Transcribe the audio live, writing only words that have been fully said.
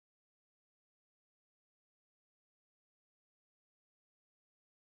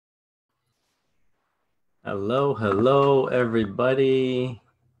Hello, hello, everybody.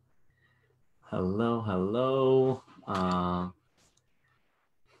 Hello, hello.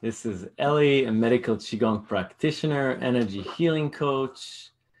 This is Ellie, a medical Qigong practitioner, energy healing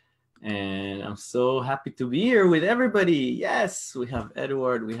coach, and I'm so happy to be here with everybody. Yes, we have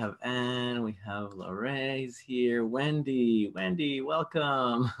Edward, we have Anne, we have Lorraine here, Wendy,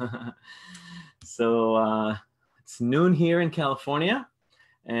 welcome. So it's noon here in California.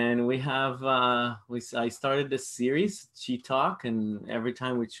 And we have I started this series, Chi Talk, and every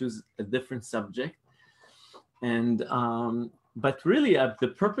time we choose a different subject. And but really,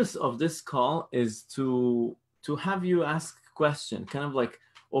 the purpose of this call is to have you ask a question, kind of like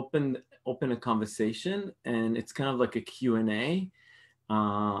open a conversation, and it's kind of like a Q&A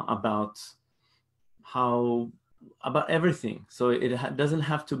about how about everything. So it doesn't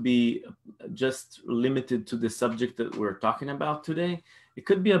have to be just limited to the subject that we're talking about today. It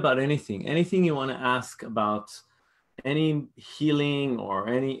could be about anything you want to ask about any healing or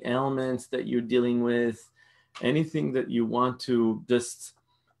any ailments that you're dealing with, anything that you want to just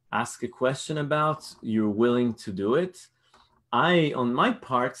ask a question about, you're willing to do it. On my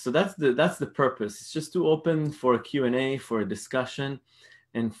part, so that's the purpose. It's just to open for a Q&A, for a discussion,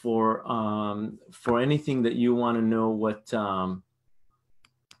 and for anything that you want to know what you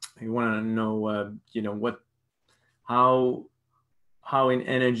want to know, what how in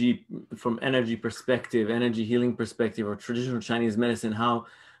energy, from energy perspective, energy healing perspective, or traditional Chinese medicine, how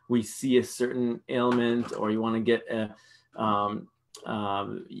we see a certain ailment, or you want to get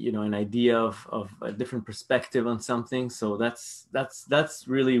an idea of a different perspective on something. So that's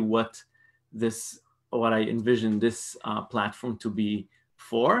really what I envision this platform to be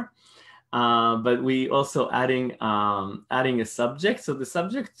for. But we also adding a subject. So the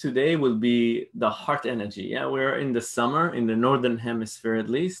subject today will be the heart energy. Yeah, we're in the summer in the northern hemisphere at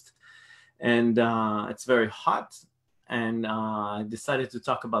least, and it's very hot. And I decided to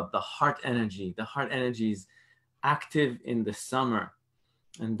talk about the heart energy. The heart energy is active in the summer,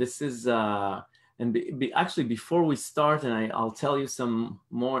 and this is actually, before we start, and I'll tell you some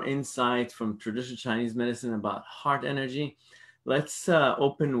more insight from traditional Chinese medicine about heart energy. Let's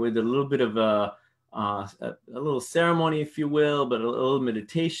open with a little bit of a little ceremony, if you will, but a little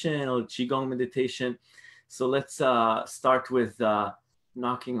meditation, a little Qigong meditation. So let's start with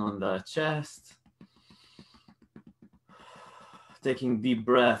knocking on the chest, taking deep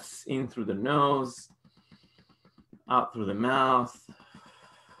breaths in through the nose, out through the mouth.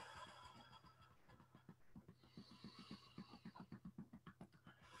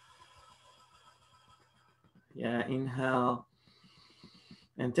 Yeah, inhale.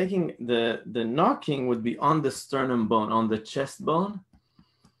 And taking the knocking would be on the sternum bone, on the chest bone.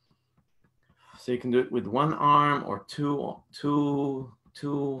 So you can do it with one arm or two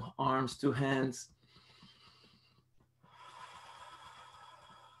arms, two hands.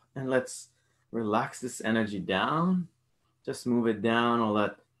 And let's relax this energy down. Just move it down, all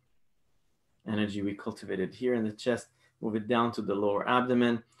that energy we cultivated here in the chest, move it down to the lower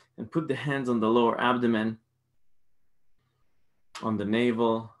abdomen, and put the hands on the lower abdomen, on the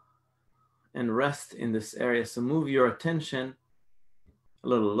navel, and rest in this area. So move your attention a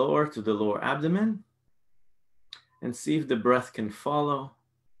little lower to the lower abdomen and see if the breath can follow.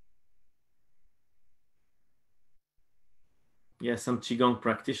 Yeah, some Qigong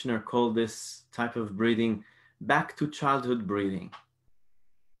practitioner call this type of breathing back to childhood breathing.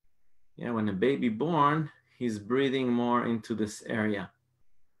 Yeah, when a baby born, he's breathing more into this area.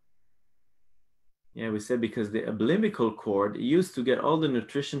 Yeah, we said because the umbilical cord used to get all the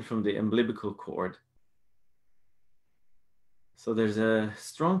nutrition from the umbilical cord. So there's a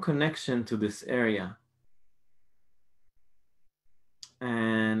strong connection to this area.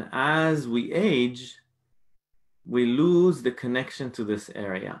 And as we age, we lose the connection to this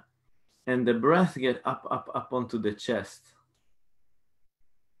area. And the breath get up onto the chest.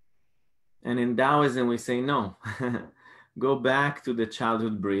 And in Taoism, we say, no, go back to the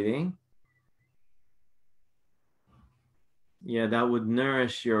childhood breathing. Yeah, that would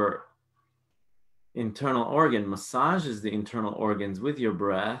nourish your internal organ, massages the internal organs with your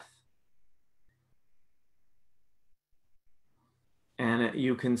breath. And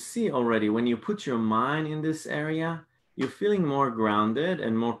you can see already when you put your mind in this area, you're feeling more grounded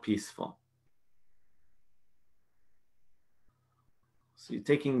and more peaceful. So you're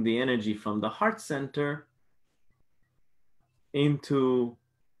taking the energy from the heart center into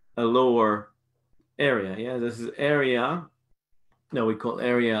a lower area. Yeah, this is area. No, we call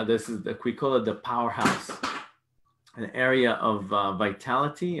area. We call it the powerhouse, an area of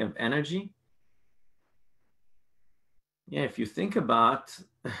vitality, of energy. Yeah, if you think about,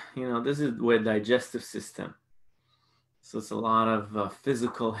 this is where digestive system. So it's a lot of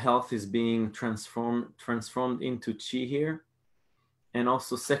physical health is being transformed into chi here, and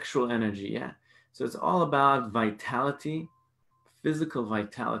also sexual energy. Yeah. So it's all about vitality, physical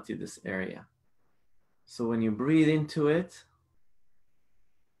vitality, this area. So when you breathe into it,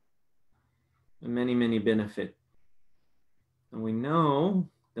 many, many benefits. And we know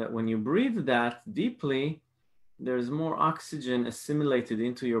that when you breathe that deeply, there's more oxygen assimilated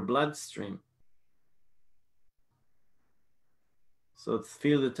into your bloodstream. So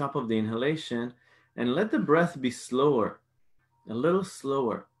feel the top of the inhalation and let the breath be slower, a little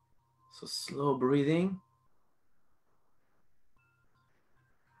slower. So slow breathing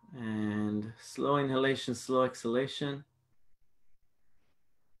and slow inhalation, slow exhalation.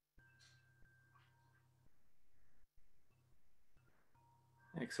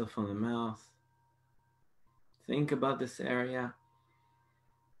 Exhale from the mouth. Think about this area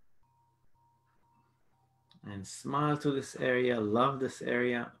and smile to this area, love this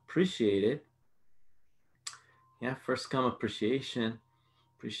area, appreciate it. Yeah, first come appreciation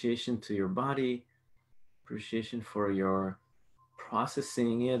to your body, appreciation for your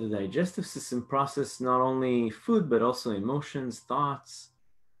processing. Yeah, the digestive system process not only food, but also emotions, thoughts.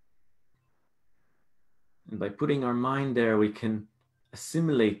 And by putting our mind there, we can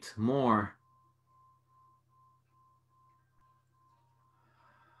assimilate more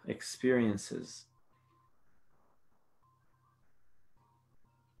experiences.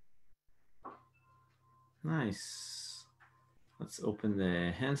 Nice. Let's open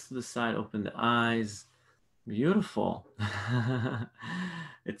the hands to the side, open the eyes. Beautiful.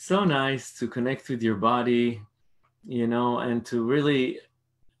 It's so nice to connect with your body, and to really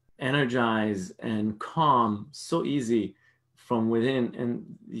energize and calm so easy from within.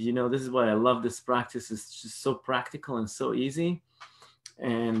 And, this is why I love this practice. It's just so practical and so easy.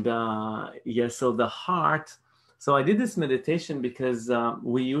 And so the heart. So I did this meditation because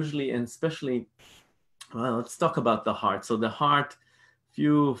we usually, and especially, well, let's talk about the heart. So the heart,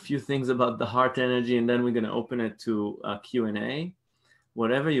 few things about the heart energy, and then we're going to open it to Q&A,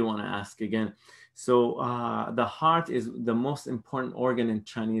 whatever you want to ask again. So the heart is the most important organ in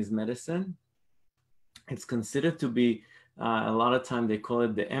Chinese medicine. It's considered to be, a lot of time they call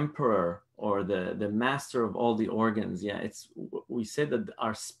it the emperor or the master of all the organs. Yeah, we say that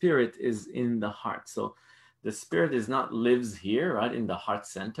our spirit is in the heart. So the spirit is not lives here, right, in the heart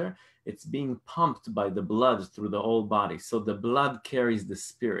center. It's being pumped by the blood through the whole body. So the blood carries the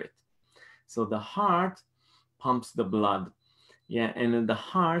spirit. So the heart pumps the blood. Yeah, and in the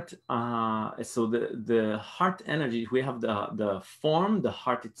heart, so the heart energy, we have the form, the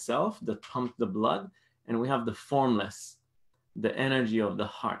heart itself that pumps the blood, and we have the formless, the energy of the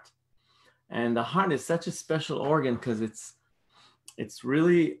heart. And the heart is such a special organ because it's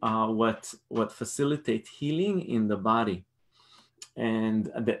really what facilitates healing in the body. And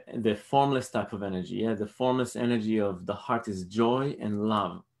the formless type of energy, yeah, the formless energy of the heart is joy and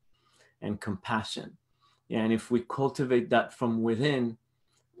love and compassion. Yeah, and if we cultivate that from within,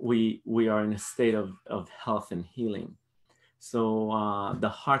 we are in a state of health and healing. So the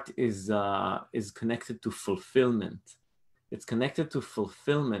heart is connected to fulfillment. It's connected to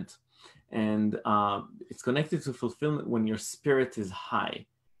fulfillment, and it's connected to fulfillment when your spirit is high.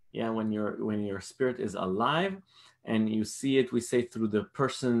 Yeah, when your spirit is alive, and you see it. We say through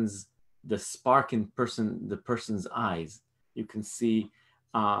the spark in the person's eyes. You can see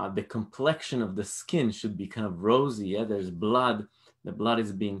the complexion of the skin should be kind of rosy. Yeah, there's blood. The blood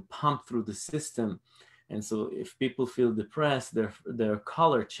is being pumped through the system. And so if people feel depressed, their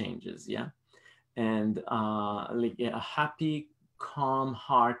color changes, yeah? And like a happy, calm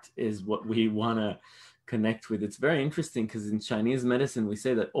heart is what we want to connect with. It's very interesting because in Chinese medicine, we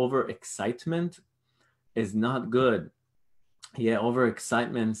say that overexcitement is not good. Yeah,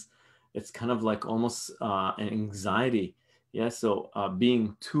 overexcitement, it's kind of like almost an anxiety. Yeah, so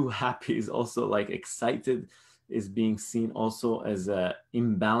being too happy is also like excited is being seen also as an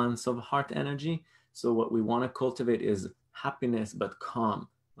imbalance of heart energy. So what we want to cultivate is happiness, but calm,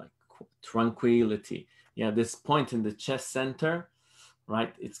 like tranquility. Yeah, this point in the chest center,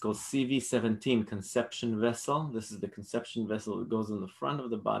 right? It's called CV17, conception vessel. This is the conception vessel that goes in the front of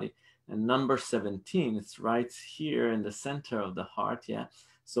the body. And number 17, it's right here in the center of the heart, yeah?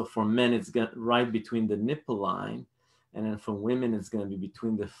 So for men, it's got right between the nipple line. And then for women, it's going to be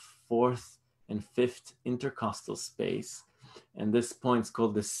between the fourth and fifth intercostal space. And this point is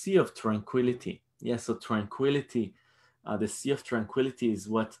called the Sea of Tranquility. Yeah, so tranquility, the Sea of Tranquility is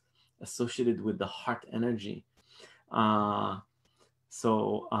what associated with the heart energy.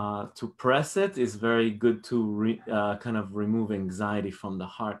 So to press it is very good to kind of remove anxiety from the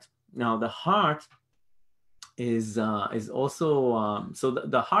heart. Now the heart is also so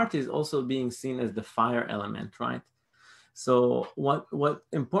the heart is also being seen as the fire element, right? So what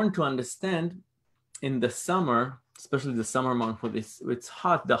important to understand, in the summer, especially the summer month when it's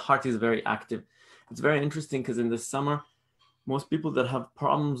hot, the heart is very active. It's very interesting because in the summer, most people that have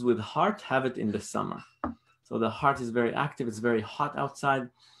problems with heart have it in the summer. So the heart is very active. It's very hot outside.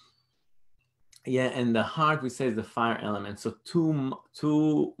 Yeah, and the heart, we say, is the fire element. So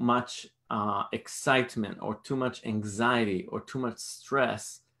too much excitement or too much anxiety or too much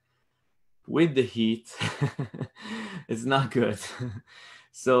stress with the heat it's not good.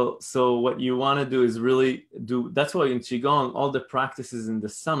 So what you want to do is really do, that's why in Qigong, all the practices in the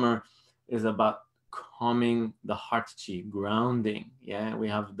summer is about calming the heart chi, grounding. Yeah, we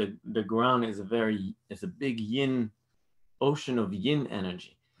have the ground is a big yin, ocean of yin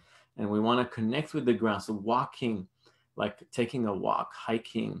energy. And we want to connect with the ground. So walking, like taking a walk,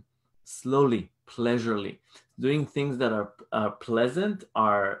 hiking, slowly, pleasurely, doing things that are pleasant,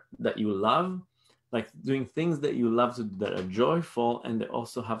 that you love, like doing things that you love that are joyful, and they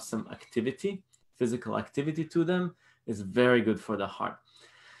also have some activity, physical activity to them, is very good for the heart.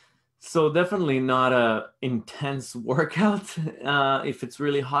 So definitely not a intense workout. If it's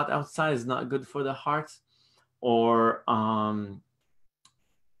really hot outside, is not good for the heart. Or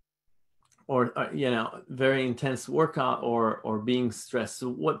very intense workout or being stressed. So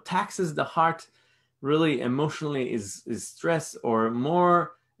what taxes the heart really emotionally is stress, or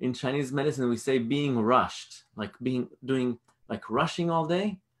more in Chinese medicine we say being rushed, like rushing all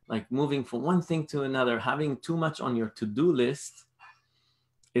day, like moving from one thing to another, having too much on your to-do list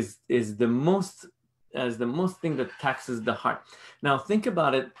is the most thing that taxes the heart. Now think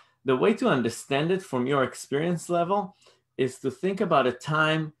about it. The way to understand it from your experience level is to think about a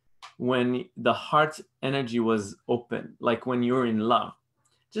time when the heart energy was open, like when you're in love.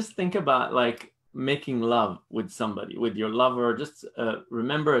 Just think about like making love with somebody, with your lover. Just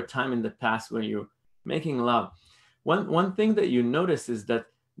remember a time in the past when you're making love. One thing that you notice is that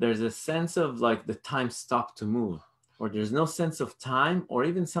there's a sense of like the time stopped to move, or there's no sense of time, or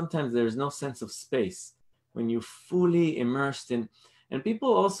even sometimes there's no sense of space when you're fully immersed in. And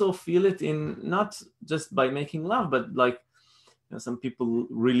people also feel it in not just by making love, but like, some people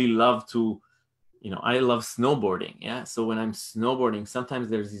really love to, I love snowboarding. Yeah. So when I'm snowboarding, sometimes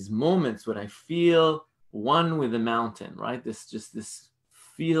there's these moments when I feel one with the mountain, right? This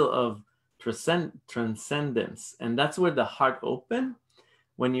feel of transcendence. And that's where the heart open,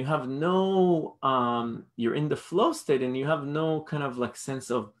 when you have no, you're in the flow state and you have no kind of like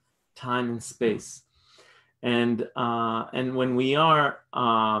sense of time and space. And when we are,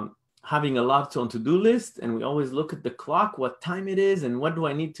 having a lot on to-do list, and we always look at the clock, what time it is, and what do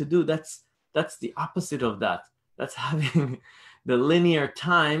I need to do? That's the opposite of that. That's having the linear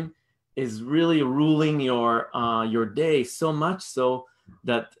time is really ruling your day so much so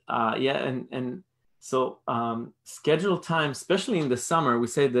that so schedule time, especially in the summer. We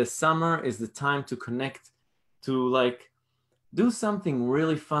say the summer is the time to connect, to like do something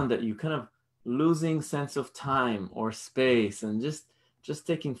really fun that you kind of losing sense of time or space, and just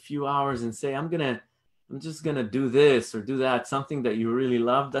taking a few hours and say, I'm just gonna do this or do that, something that you really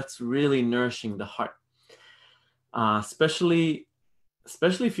love. That's really nourishing the heart. Especially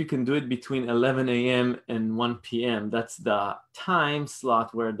if you can do it between 11 a.m. and 1 p.m. That's the time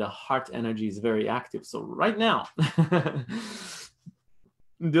slot where the heart energy is very active. So right now,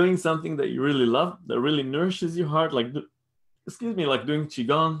 doing something that you really love, that really nourishes your heart, like doing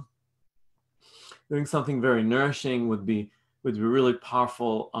Qigong, doing something very nourishing would be really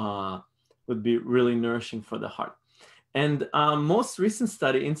powerful, would be really nourishing for the heart. And most recent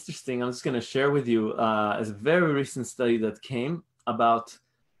study, interesting, I'm just going to share with you as a very recent study that came about.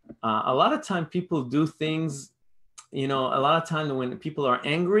 A lot of time people do things, a lot of time when people are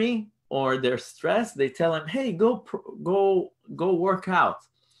angry or they're stressed, they tell them, hey, go work out,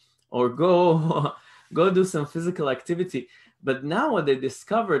 or go do some physical activity. But now what they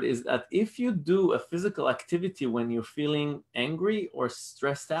discovered is that if you do a physical activity when you're feeling angry or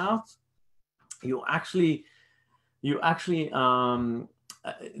stressed out, you actually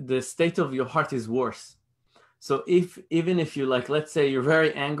the state of your heart is worse. So even if you, like, let's say you're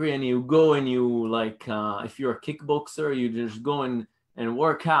very angry and you go and you like, if you're a kickboxer, you just go and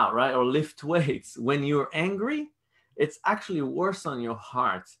work out, right? Or lift weights. When you're angry, it's actually worse on your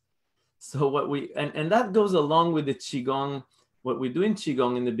heart. So what and that goes along with the Qigong. What we do in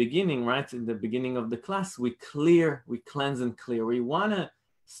Qigong in the beginning, right? In the beginning of the class, we cleanse and clear. We want to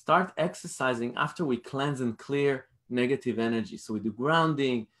start exercising after we cleanse and clear negative energy. So we do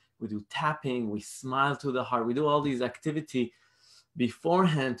grounding, we do tapping, we smile to the heart, we do all these activity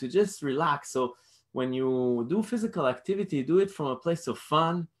beforehand to just relax. So when you do physical activity, do it from a place of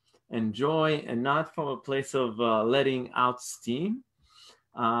fun and joy, and not from a place of letting out steam.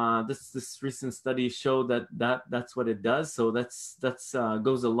 This recent study showed that's what it does. So that's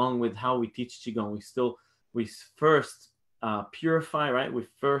goes along with how we teach qigong. We first purify, right? We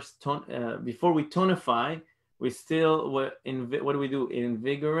first before we tonify, we still what do we do?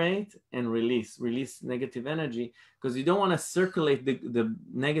 Invigorate and release negative energy, because you don't want to circulate the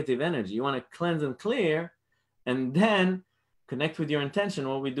negative energy. You want to cleanse and clear, and then connect with your intention.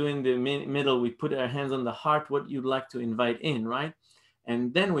 What we do in the middle, we put our hands on the heart, what you'd like to invite in, right?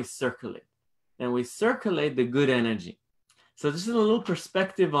 And then we circulate, and we circulate the good energy. So this is a little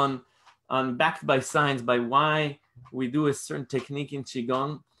perspective on backed by science, by why we do a certain technique in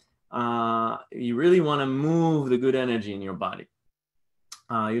qigong. You really want to move the good energy in your body.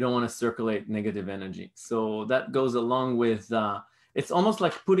 You don't want to circulate negative energy. So that goes along with it's almost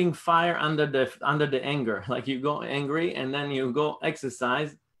like putting fire under the anger. Like you go angry and then you go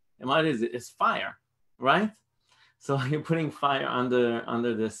exercise, and what is it? It's fire, right? So you're putting fire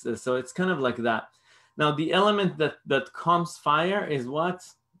under this. So it's kind of like that. Now the element that calms fire is what?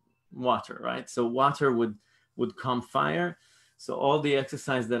 Water, right? So water would calm fire. So all the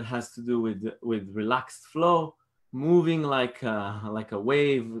exercise that has to do with relaxed flow, moving like a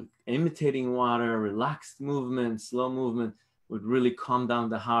wave, imitating water, relaxed movement, slow movement, would really calm down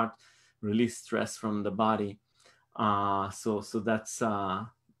the heart, release stress from the body. So that's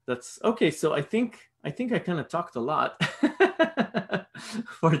okay. So I think I kind of talked a lot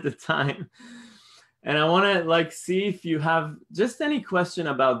for the time. And I want to see if you have just any question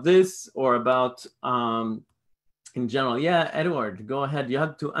about this or about in general. Yeah, Edward, go ahead. You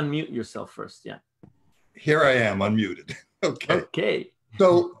have to unmute yourself first. Yeah. Here I am, unmuted. Okay. Okay.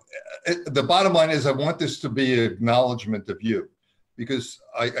 So the bottom line is I want this to be an acknowledgement of you, because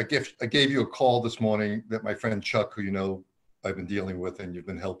I gave you a call this morning that my friend Chuck, who you know I've been dealing with and you've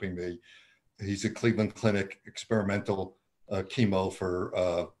been helping me, he's at Cleveland Clinic, experimental chemo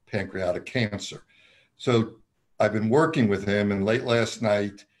for pancreatic cancer. So I've been working with him, and late last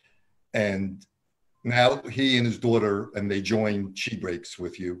night, and now he and his daughter, and they joined Chi Breaks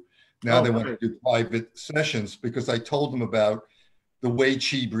with you. Now they want to do private sessions, because I told them about the Wei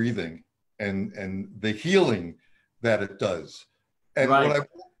Qi breathing and the healing that it does. And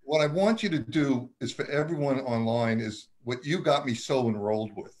what I want you to do is, for everyone online, is what you got me so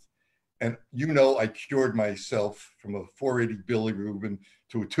enrolled with. And you know, I cured myself from a 480 bilirubin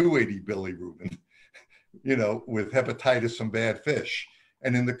to a 280 bilirubin, you know, with hepatitis and bad fish.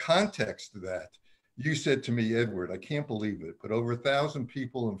 And in the context of that, you said to me, Edward, I can't believe it, but over 1,000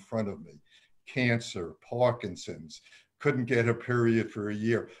 people in front of me, cancer, Parkinson's, couldn't get a period for a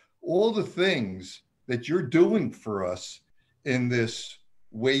year. All the things that you're doing for us in this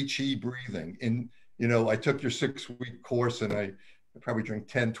Wei Qi breathing. And, you know, I took your 6-week course, and I probably drink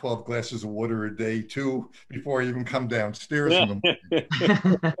 10, 12 glasses of water a day too, before I even come downstairs in the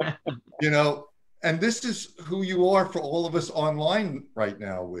morning. You know, and this is who you are for all of us online right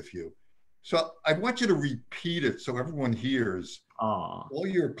now with you. So I want you to repeat it so everyone hears all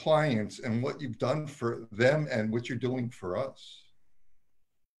your clients and what you've done for them and what you're doing for us.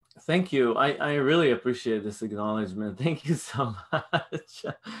 Thank you. I really appreciate this acknowledgement. Thank you so much.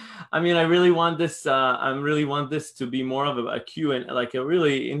 I mean, I really want this to be more of a Q&A, like a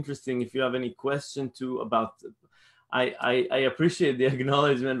really interesting, if you have any question too about, I appreciate the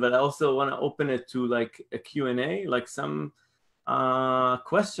acknowledgement, but I also want to open it to like a Q&A, like some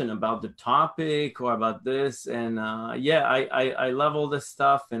question about the topic or about this. And yeah, I love all this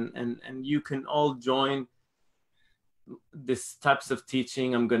stuff, and you can all join this types of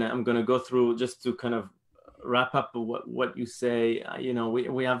teaching. I'm gonna go through, just to kind of wrap up what you say. You know,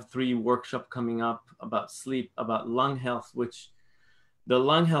 we have 3 workshops coming up about sleep, about lung health, which the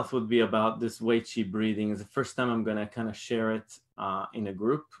lung health would be about this Wei Qi breathing. It's the first time I'm gonna kind of share it in a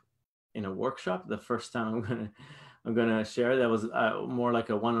group, in a workshop. The first time I'm gonna share. That was more like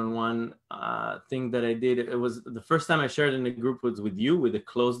a one-on-one thing that I did. It was the first time I shared in a group was with you, with a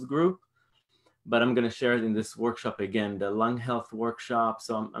closed group. But I'm going to share it in this workshop again, the lung health workshop.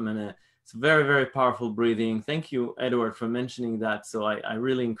 So I'm going to, it's very, very powerful breathing. Thank you, Edward, for mentioning that. So I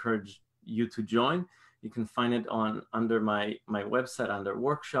really encourage you to join. You can find it under my website, under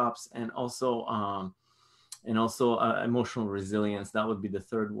workshops, and also emotional resilience. That would be the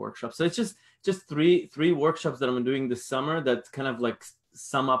 3rd workshop. So it's just three workshops that I'm doing this summer that kind of like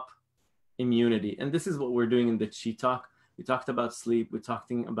sum up immunity. And this is what we're doing in the Qi Talk. We talked about sleep. We're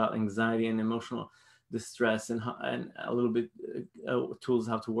talking about anxiety and emotional the stress and a little bit tools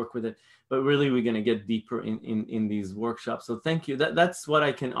how to work with it. But really, we're going to get deeper in these workshops. So thank you. That's what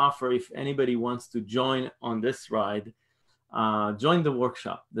I can offer. If anybody wants to join on this ride, join the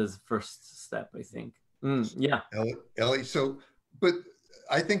workshop. That's the first step, I think. Yeah. Ellie, so, but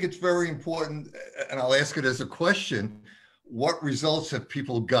I think it's very important, and I'll ask it as a question. What results have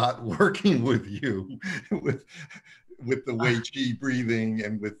people got working with you with the Wei Qi breathing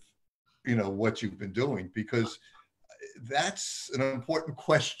and with, you know, what you've been doing? Because that's an important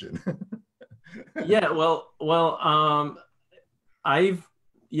question. Yeah, I've,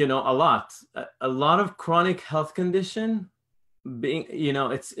 you know, a lot of chronic health condition being, you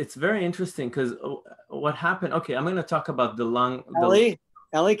know, it's very interesting because what happened. Okay, I'm going to talk about the lung.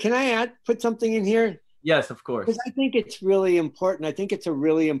 Ellie, can I put something in here? Yes, of course. Because I think it's really important. I think it's a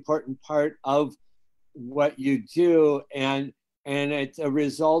really important part of what you do, and it's a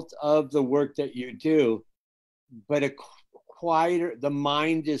result of the work that you do. But the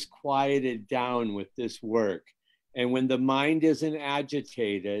mind is quieted down with this work. And when the mind isn't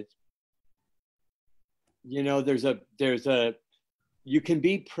agitated, you know, you can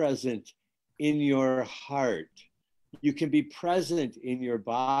be present in your heart. You can be present in your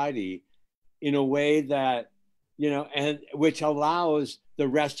body in a way that, you know, and which allows the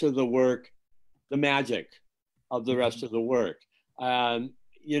rest of the work, the magic of the rest of the work.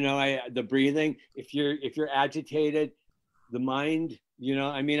 You know, the breathing, if you're agitated, the mind, you know,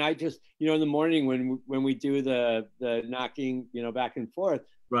 I mean, I just, you know, in the morning when we do the knocking, you know, back and forth,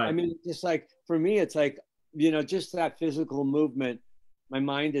 right. I mean, just like, for me, it's like, you know, just that physical movement, my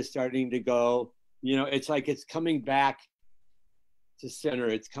mind is starting to go, you know, it's like it's coming back to center.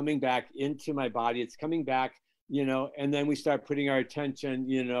 It's coming back into my body. It's coming back, you know, and then we start putting our attention,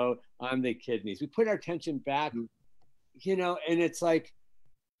 you know, on the kidneys. We put our attention back, you know, and it's like,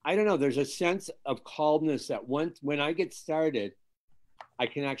 I don't know, there's a sense of calmness that when I get started, I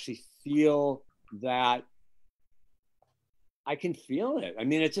can actually feel that. I can feel it. I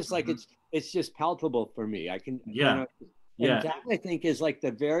mean, it's just like, it's just palpable for me. I can, yeah. You know, and that I think is like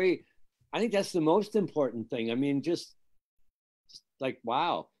I think that's the most important thing. I mean, just like,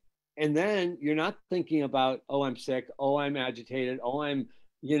 wow. And then you're not thinking about, oh, I'm sick. Oh, I'm agitated. Oh,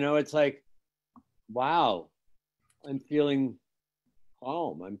 you know, it's like, wow, I'm feeling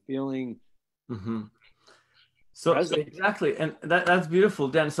calm. I'm feeling. So present. exactly. And that's beautiful,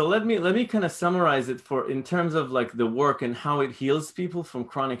 Dan. So let me kind of summarize it in terms of like the work and how it heals people from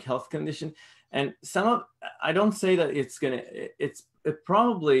chronic health condition. And I don't say that it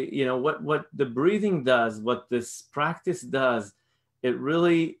probably, you know, what the breathing does, what this practice does, it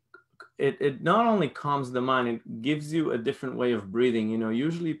really, it not only calms the mind, it gives you a different way of breathing. You know,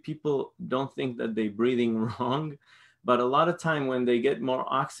 usually people don't think that they're breathing wrong, but a lot of time when they get more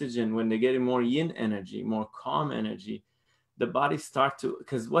oxygen, when they get more yin energy, more calm energy, the body start to,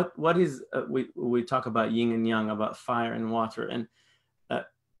 because what is, we talk about yin and yang, about fire and water, and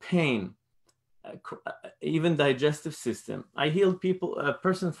pain, even digestive system. I healed a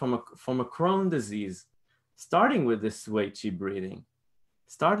person from a Crohn's disease, starting with this Wei Qi breathing.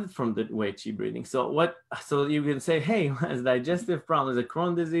 Started from the Wei Qi breathing. So you can say, hey, has digestive problems, a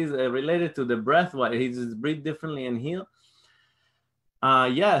Crohn's disease related to the breath? Why he just breathe differently and heal?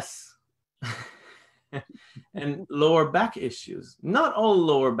 Yes. And lower back issues. Not all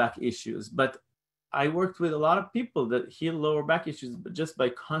lower back issues, but I worked with a lot of people that heal lower back issues just by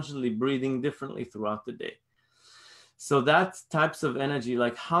consciously breathing differently throughout the day. So that's types of energy,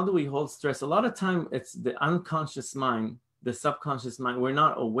 like how do we hold stress? A lot of time it's the unconscious mind, the subconscious mind. We're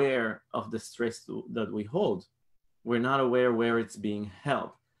not aware of the stress that we hold. We're not aware where it's being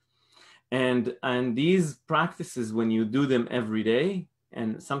held. And these practices, when you do them every day,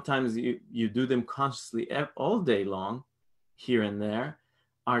 and sometimes you do them consciously all day long, here and there,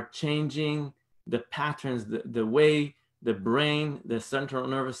 are changing the patterns, the way the brain, the central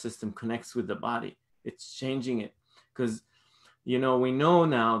nervous system connects with the body. It's changing it. Because, you know, we know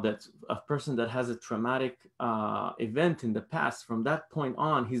now that a person that has a traumatic event in the past, from that point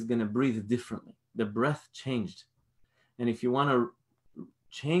on, he's going to breathe differently. The breath changed. And if you want to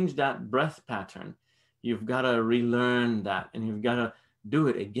change that breath pattern, you've got to relearn that, and you've got to do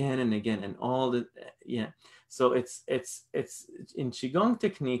it again and again, and all the, yeah. So it's in Qigong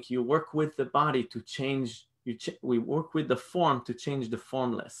technique, you work with the body to change, we work with the form to change the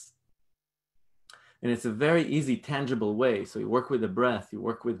formless. And it's a very easy, tangible way. So you work with the breath, you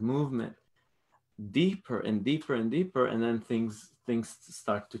work with movement, deeper and deeper and deeper, and then things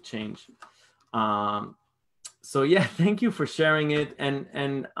start to change. So yeah, thank you for sharing it,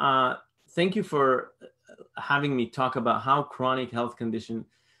 and thank you for having me talk about how chronic health condition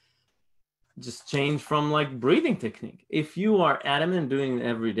just change from like breathing technique. If you are adamant doing it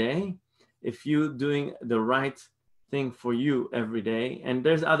every day, if you doing the right thing for you every day, and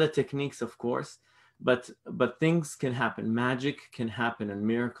there's other techniques, of course, but things can happen, magic can happen, and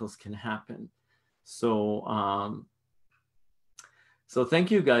miracles can happen. So so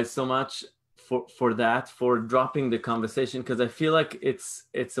thank you guys so much for that, for dropping the conversation, because I feel like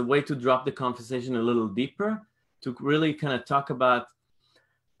it's a way to drop the conversation a little deeper, to really kind of talk about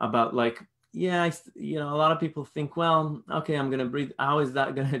like, yeah, you know, a lot of people think, well, okay, I'm gonna breathe. How is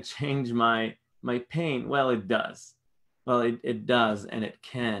that gonna change my pain? Well, it does. Well, it does, and it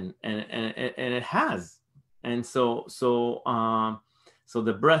can, and it has. And so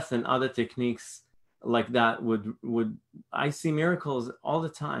the breath and other techniques like that would I see miracles all the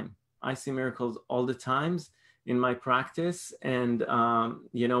time. I see miracles all the times in my practice. And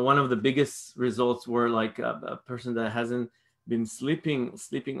you know, one of the biggest results were like a person that hasn't been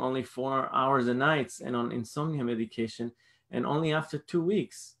sleeping only 4 hours a night and on insomnia medication, and only after 2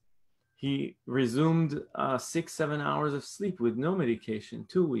 weeks he resumed 6-7 hours of sleep with no medication.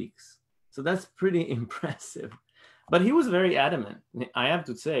 2 weeks. So that's pretty impressive. But he was very adamant. I have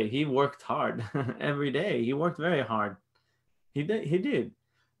to say, he worked hard every day. He worked very hard. He did.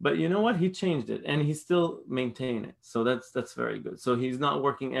 But you know what? He changed it, and he still maintained it. So that's very good. So he's not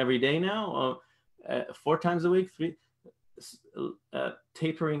working every day now, 4 times a week, 3,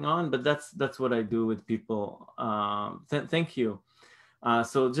 tapering on. But that's what I do with people. Thank you.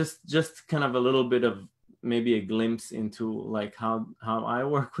 So just kind of a little bit of maybe a glimpse into like how I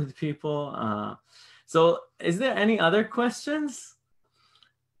work with people. So is there any other questions?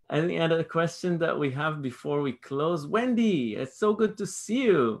 Any other question that we have before we close? Wendy, it's so good to see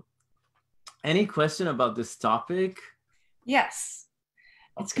you. Any question about this topic? Yes,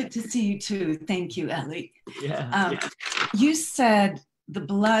 it's good to see you too. Thank you, Eli. Yeah. You said the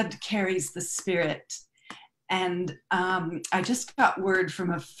blood carries the spirit. And I just got word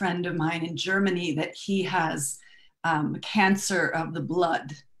from a friend of mine in Germany that he has cancer of the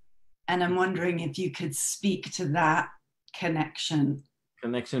blood. And I'm wondering if you could speak to that connection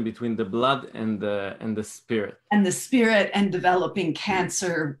Between the blood and the spirit. And the spirit, and developing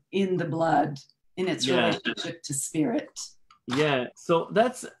cancer in the blood in its relationship to spirit. Yeah, so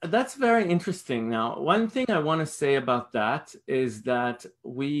that's very interesting. Now, one thing I want to say about that is that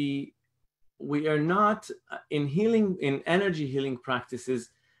we are not in healing, in energy healing practices,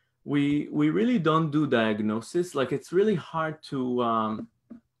 we really don't do diagnosis. Like, it's really hard to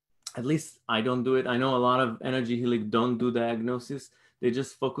at least I don't do it. I know a lot of energy healing don't do diagnosis. They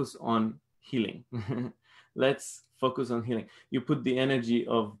just focus on healing. Let's focus on healing. You put the energy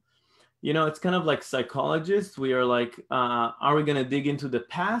of, you know, it's kind of like psychologists. We are like, are we going to dig into the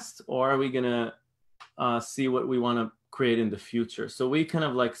past, or are we going to see what we want to create in the future? So we kind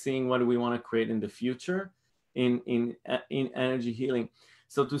of like seeing what we want to create in the future in energy healing.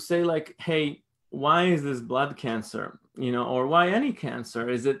 So to say like, hey, why is this blood cancer, you know, or why any cancer?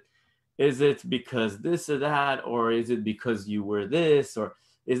 Is it because this or that, or is it because you were this, or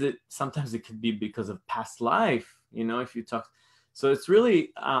is it, sometimes it could be because of past life, you know, if you talk. So it's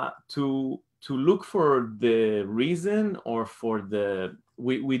really to look for the reason, or for the,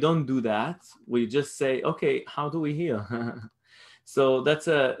 we don't do that. We just say, okay, how do we heal? So that's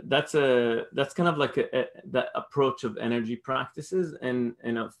kind of like that approach of energy practices and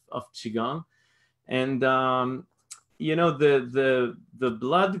of Qigong. And you know, the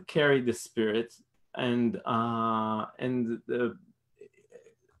blood carried the spirit, and the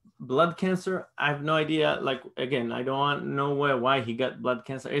blood cancer, I have no idea. Like, again, I don't want to know why he got blood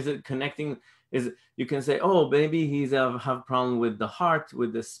cancer. Is it connecting? Is it, you can say, oh, maybe he's have problem with the heart,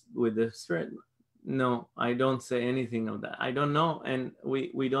 with the spirit. No, I don't say anything of that. I don't know, and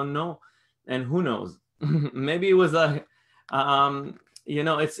we don't know, and who knows? Maybe it was a you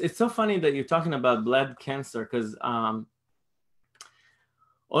know, it's so funny that you're talking about blood cancer, because on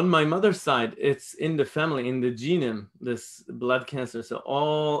my mother's side, it's in the family, in the genome, this blood cancer. So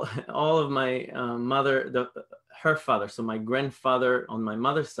all of my her father, so my grandfather on my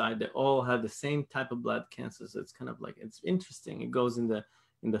mother's side, they all had the same type of blood cancer. So it's kind of like, it's interesting. It goes in the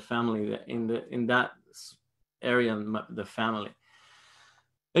family, in that area in the family.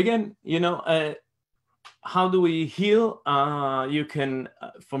 Again, you know, how do we heal? You can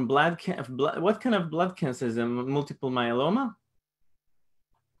from blood. What kind of blood cancer is it? Multiple myeloma?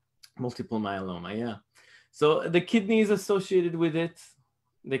 Multiple myeloma, yeah. So the kidney is associated with it.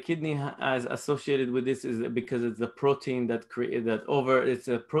 The kidney is associated with this is because it's the protein that created that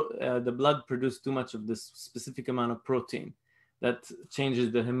the blood produced too much of this specific amount of protein that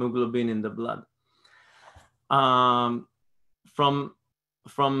changes the hemoglobin in the blood. From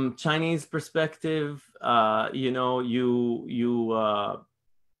from Chinese perspective, you know,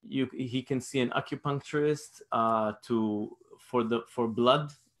 he can see an acupuncturist for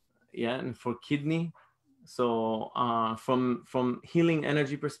blood, yeah, and for kidney. So from healing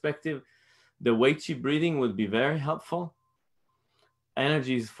energy perspective, the Wei Qi breathing would be very helpful.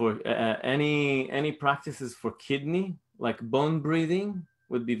 Energies for any practices for kidney, like bone breathing,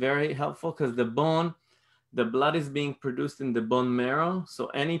 would be very helpful, because the blood is being produced in the bone marrow. So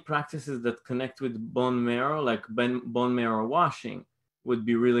any practices that connect with bone marrow, like bone marrow washing, would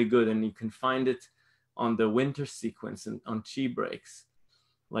be really good. And you can find it on the winter sequence and on Qi breaks.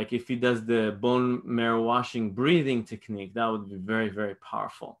 Like if he does the bone marrow washing breathing technique, that would be very, very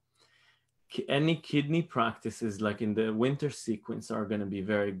powerful. Any kidney practices like in the winter sequence are going to be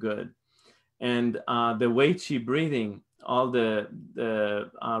very good. And the Wei Qi breathing, all the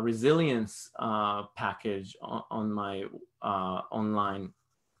resilience package on my online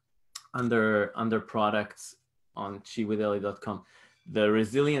under products on qiwitheli.com, the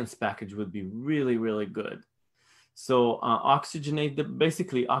resilience package would be really, really good. So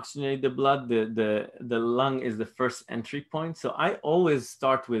basically oxygenate the blood. The lung is the first entry point. So I always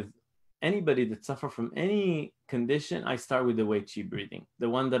start with anybody that suffer from any condition. I start with the Wei Qi breathing, the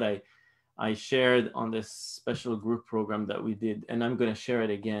one that I shared on this special group program that we did, and I'm going to share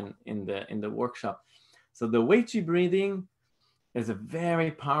it again in the workshop. So the Wei Qi breathing is a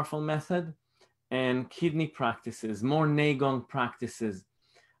very powerful method, and kidney practices, more Neigong practices.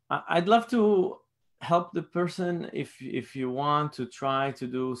 I'd love to help the person if you want to try to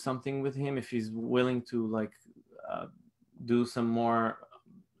do something with him, if he's willing to like do some more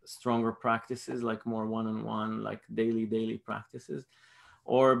stronger practices, like more one-on-one, like daily practices.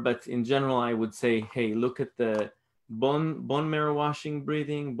 But in general, I would say, hey, look at the bone marrow washing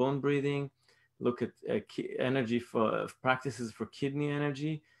breathing, bone breathing, look at energy for practices for kidney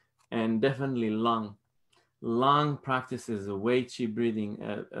energy, and definitely lung practices, Wei Qi breathing,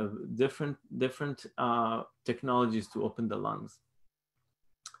 different technologies to open the lungs.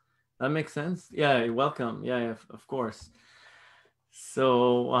 That makes sense? Yeah, welcome. Yeah, of course.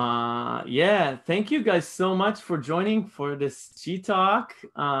 So yeah, thank you guys so much for joining for this Qi Talk.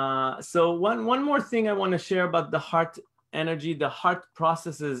 So one more thing I want to share about the heart energy. The heart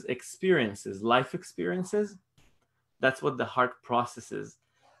processes experiences, life experiences. That's what the heart processes.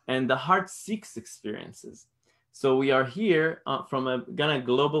 And the heart seeks experiences. So we are here from a kind of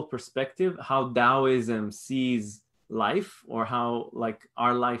global perspective, how Taoism sees life, or how like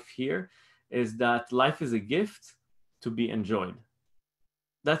our life here is that life is a gift to be enjoyed.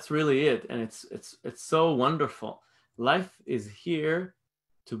 That's really it. And it's so wonderful. Life is here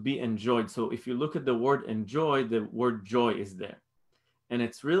to be enjoyed. So if you look at the word enjoy, the word joy is there. And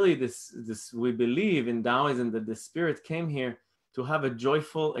it's really this we believe in Taoism that the spirit came here to have a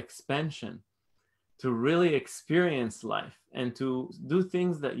joyful expansion, to really experience life and to do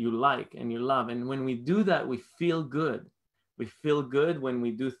things that you like and you love. And when we do that, we feel good. We feel good when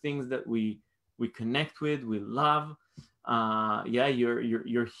we do things that we connect with, we love. Yeah,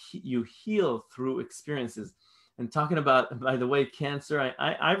 you heal through experiences. And talking about, by the way, cancer,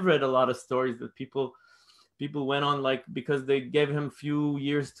 I've read a lot of stories that people went on, like, because they gave him few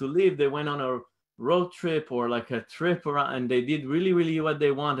years to live, they went on a road trip or like a trip around, and they did really, really what they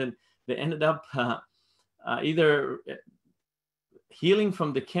wanted. They ended up either healing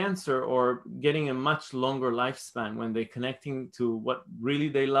from the cancer or getting a much longer lifespan when they're connecting to what really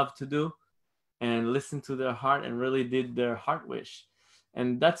they love to do and listen to their heart and really did their heart wish.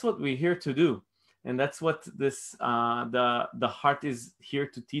 And that's what we're here to do. And that's what this the heart is here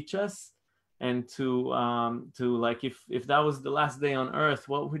to teach us. And to like, if that was the last day on earth,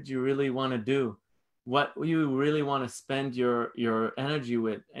 what would you really want to do? What you really want to spend your energy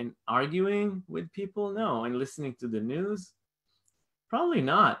with? And arguing with people? No. And listening to the news? Probably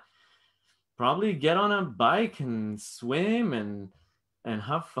not. Probably get on a bike and swim and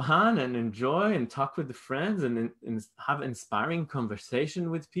have fun and enjoy and talk with the friends and have inspiring conversation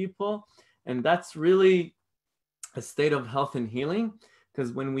with people. And that's really a state of health and healing,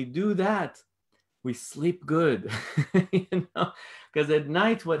 because when we do that, we sleep good. You know, because at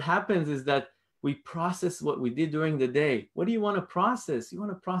night what happens is that we process what we did during the day. What do you want to process? You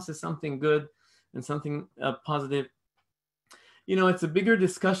want to process something good and something positive. You know, it's a bigger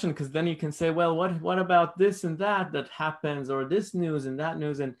discussion, because then you can say, well, what about this and that happens, or this news and that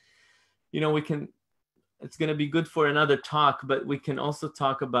news? And, you know, it's going to be good for another talk, but we can also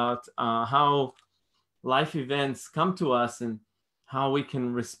talk about how life events come to us and how we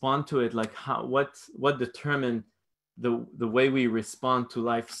can respond to it, like what determine the way we respond to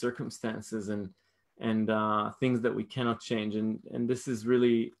life circumstances, and and things that we cannot change. And this is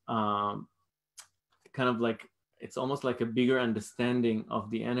really kind of like, it's almost like a bigger understanding of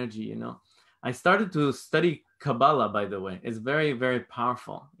the energy, you know. I started to study Kabbalah, by the way. It's very, very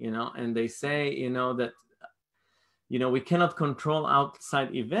powerful, you know, and they say, you know, that, you know, we cannot control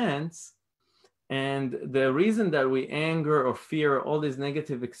outside events. And the reason that we anger or fear, all this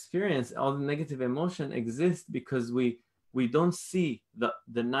negative experience, all the negative emotion exists because we don't see the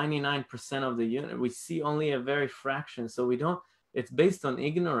 99% of the unit. We see only a very fraction. So we don't, it's based on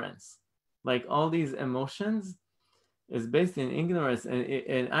ignorance. Like all these emotions is based in ignorance.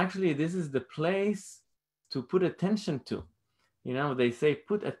 And actually this is the place to put attention to. You know, they say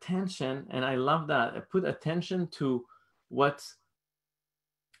put attention, and I love that. Put attention to what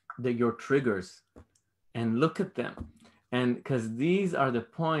your triggers, and look at them. And because these are the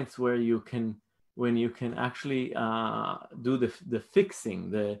points where you can, when you can actually do the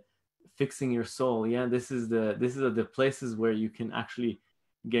fixing your soul. Yeah, this is the places where you can actually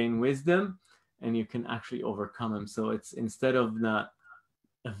gain wisdom, and you can actually overcome them. So it's, instead of not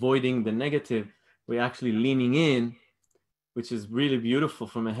avoiding the negative, we're actually leaning in, which is really beautiful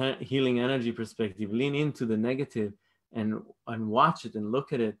from a healing energy perspective. Lean into the negative and watch it and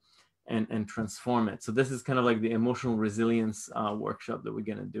look at it and transform it. So this is kind of like the emotional resilience workshop that we're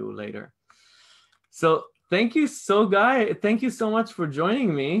gonna do later. So thank you thank you so much for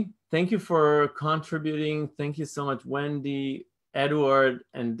joining me. Thank you for contributing. Thank you so much, Wendy, Edward,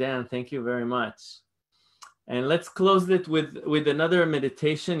 and Dan. Thank you very much. And let's close it with another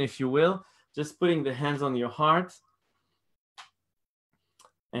meditation, if you will. Just putting the hands on your heart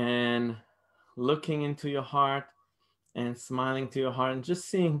and looking into your heart and smiling to your heart, and just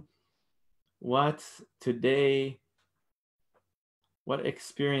seeing what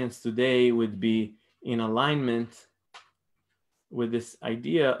experience today would be in alignment with this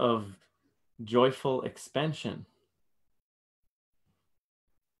idea of joyful expansion.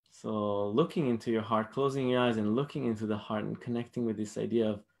 So looking into your heart, closing your eyes and looking into the heart and connecting with this idea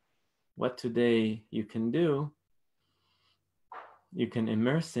of what today you can do. You can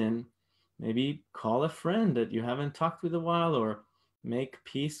immerse in, maybe call a friend that you haven't talked with a while, or make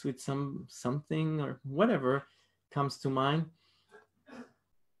peace with something, or whatever comes to mind.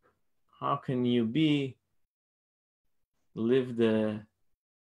 How can you live the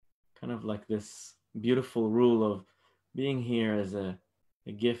kind of like this beautiful rule of being here as a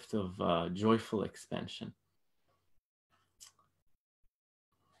gift of joyful expansion?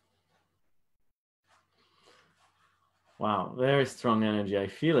 Wow, very strong energy. I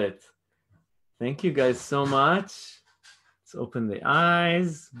feel it. Thank you guys so much. Let's open the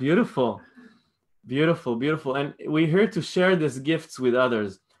eyes. Beautiful, beautiful, beautiful. And we're here to share these gifts with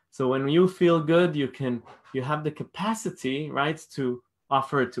others. So when you feel good, you have the capacity, right, to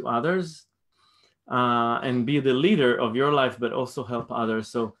offer it to others and be the leader of your life, but also help others.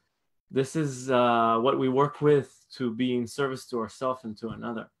 So this is what we work with, to be in service to ourselves and to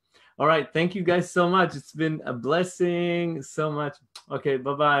another. All right. Thank you guys so much. It's been a blessing so much. Okay.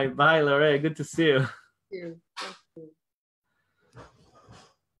 Bye-bye. Bye, Lorraine. Good to see you. Thank you.